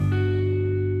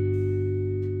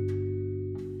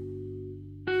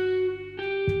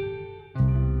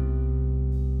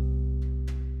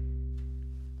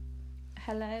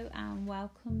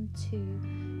to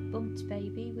Bumped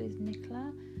Baby with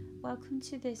Nicola. Welcome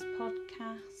to this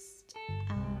podcast,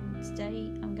 and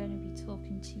today I'm going to be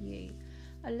talking to you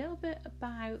a little bit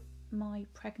about my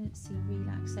pregnancy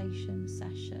relaxation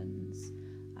sessions,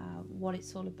 what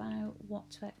it's all about, what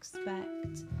to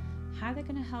expect, how they're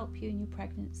going to help you in your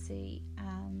pregnancy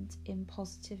and in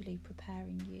positively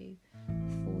preparing you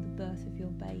for the birth of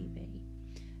your baby.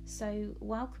 So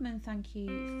welcome and thank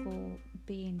you for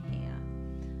being here.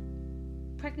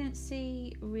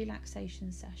 Pregnancy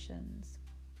relaxation sessions.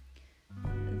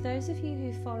 Those of you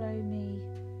who follow me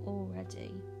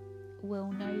already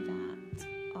will know that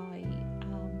I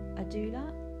am a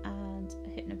doula and a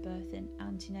hypnobirthing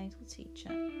antenatal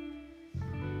teacher.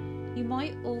 You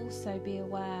might also be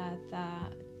aware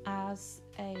that as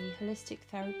a holistic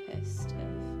therapist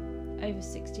of over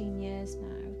 16 years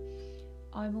now,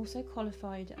 I'm also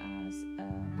qualified as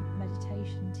a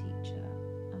meditation teacher,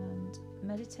 and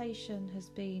meditation has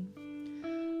been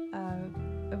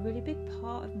a really big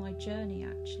part of my journey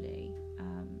actually,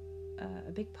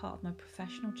 a big part of my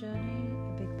professional journey,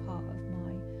 a big part of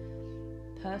my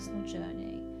personal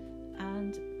journey,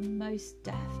 and most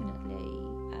definitely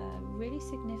a really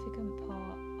significant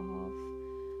part of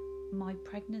my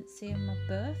pregnancy and my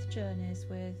birth journeys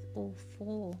with all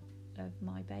four of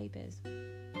my babies.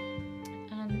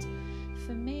 And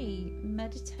for me,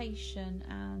 meditation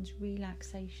and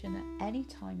relaxation at any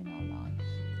time in our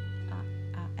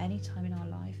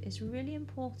life, is really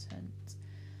important.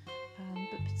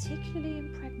 But particularly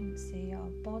in pregnancy, our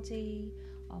body,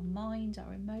 our mind,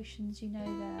 our emotions,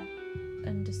 they're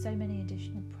under so many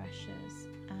additional pressures.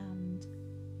 And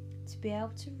to be able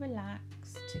to relax,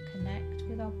 to connect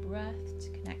with our breath, to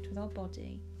connect with our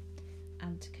body,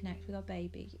 and to connect with our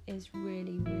baby is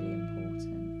really, really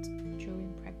important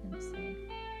during pregnancy.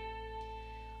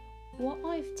 What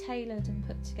I've tailored and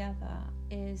put together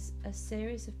is a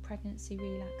series of pregnancy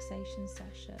relaxation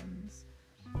sessions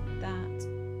that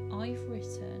I've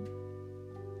written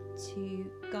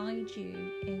to guide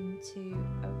you into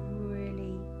a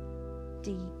really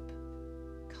deep,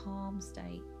 calm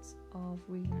state of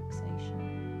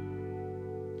relaxation.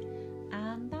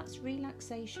 And that's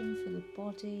relaxation for the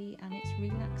body, and it's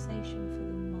relaxation for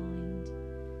the mind.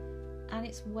 And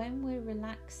it's when we're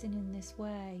relaxing in this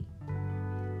way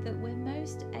that we're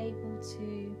most able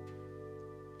to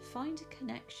find a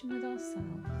connection with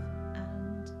ourselves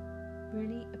and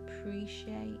really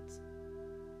appreciate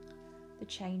the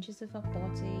changes of our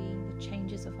body, the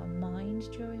changes of our mind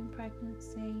during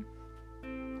pregnancy,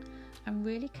 and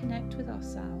really connect with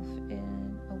ourselves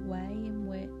in a way in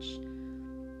which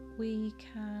we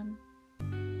can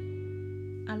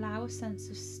allow a sense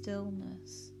of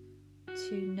stillness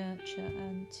to nurture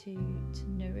and to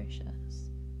nourish us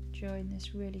during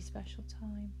this really special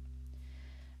time.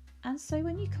 And so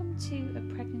when you come to a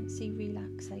pregnancy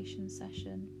relaxation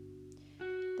session,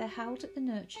 they're held at the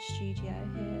Nurture Studio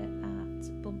here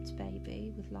at Bumped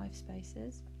Baby with Life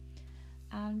Spaces.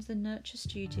 And the Nurture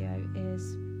Studio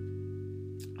is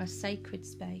a sacred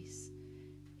space.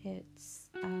 It's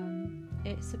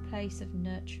a place of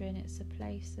nurturing, it's a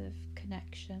place of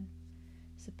connection,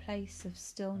 it's a place of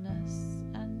stillness,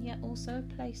 and yet also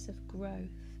a place of growth.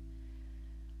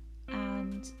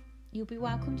 And you'll be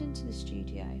welcomed into the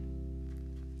studio,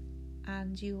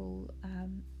 and you'll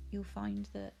find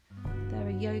that there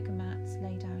are yoga mats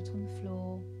laid out on the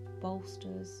floor,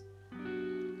 bolsters,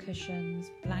 cushions,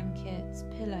 blankets,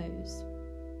 pillows,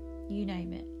 you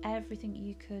name it, everything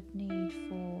you could need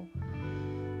for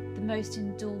the most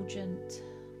indulgent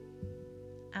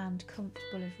and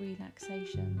comfortable of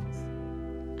relaxations.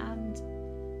 And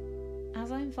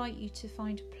as I invite you to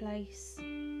find a place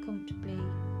comfortably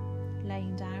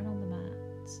laying down on the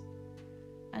mat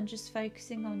and just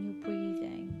focusing on your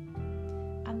breathing,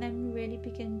 and then really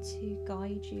begin to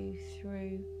guide you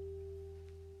through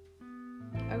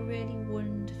a really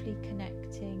wonderfully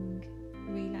connecting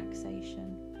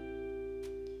relaxation.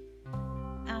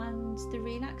 And the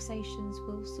relaxations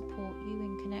will support you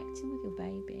in connecting with your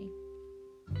baby.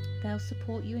 They'll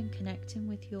support you in connecting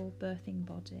with your birthing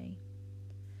body.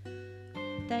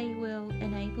 They will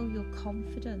enable your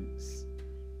confidence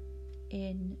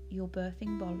in your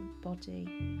birthing body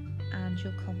and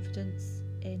your confidence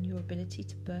in your ability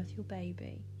to birth your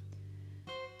baby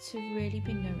to really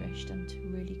be nourished and to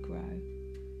really grow.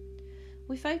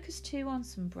 We focus too on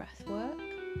some breath work.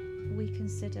 We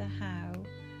consider how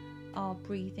our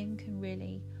breathing can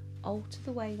really alter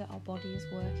the way that our body is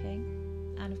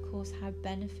working, and of course how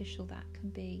beneficial that can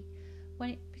be when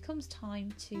it becomes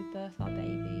time to birth our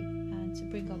baby and to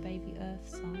bring our baby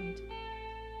earthside.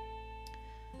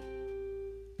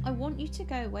 I want you to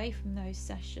go away from those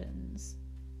sessions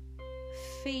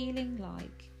feeling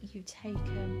like you've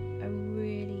taken a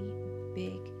really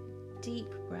big, deep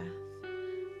breath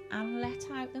and let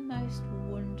out the most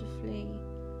wonderfully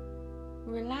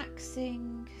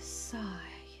relaxing sigh,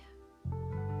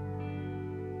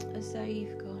 as though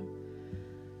you've gone,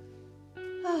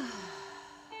 ah.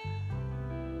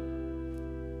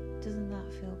 Doesn't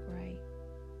that feel great?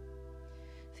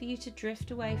 For you to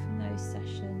drift away from those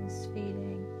sessions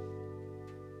feeling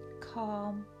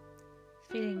calm,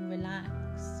 feeling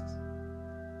relaxed,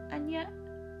 and yet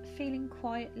feeling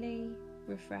quietly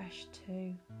refreshed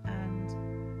too,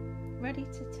 and ready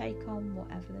to take on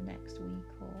whatever the next week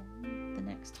or the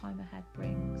next time ahead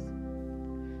brings,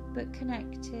 but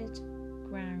connected,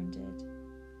 grounded,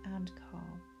 and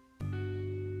calm.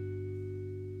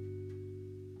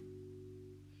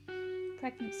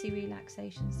 Pregnancy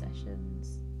relaxation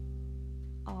sessions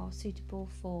are suitable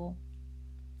for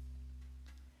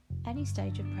any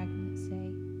stage of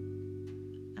pregnancy,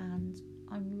 and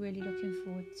I'm really looking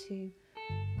forward to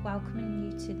welcoming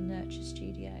you to the Nurture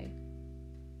Studio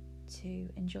to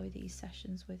enjoy these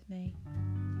sessions with me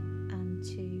and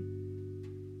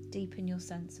to deepen your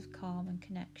sense of calm and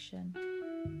connection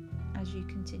as you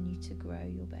continue to grow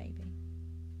your baby.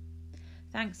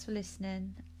 Thanks for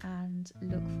listening, and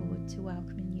look forward to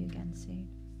welcoming you again soon.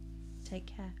 Take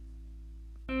care.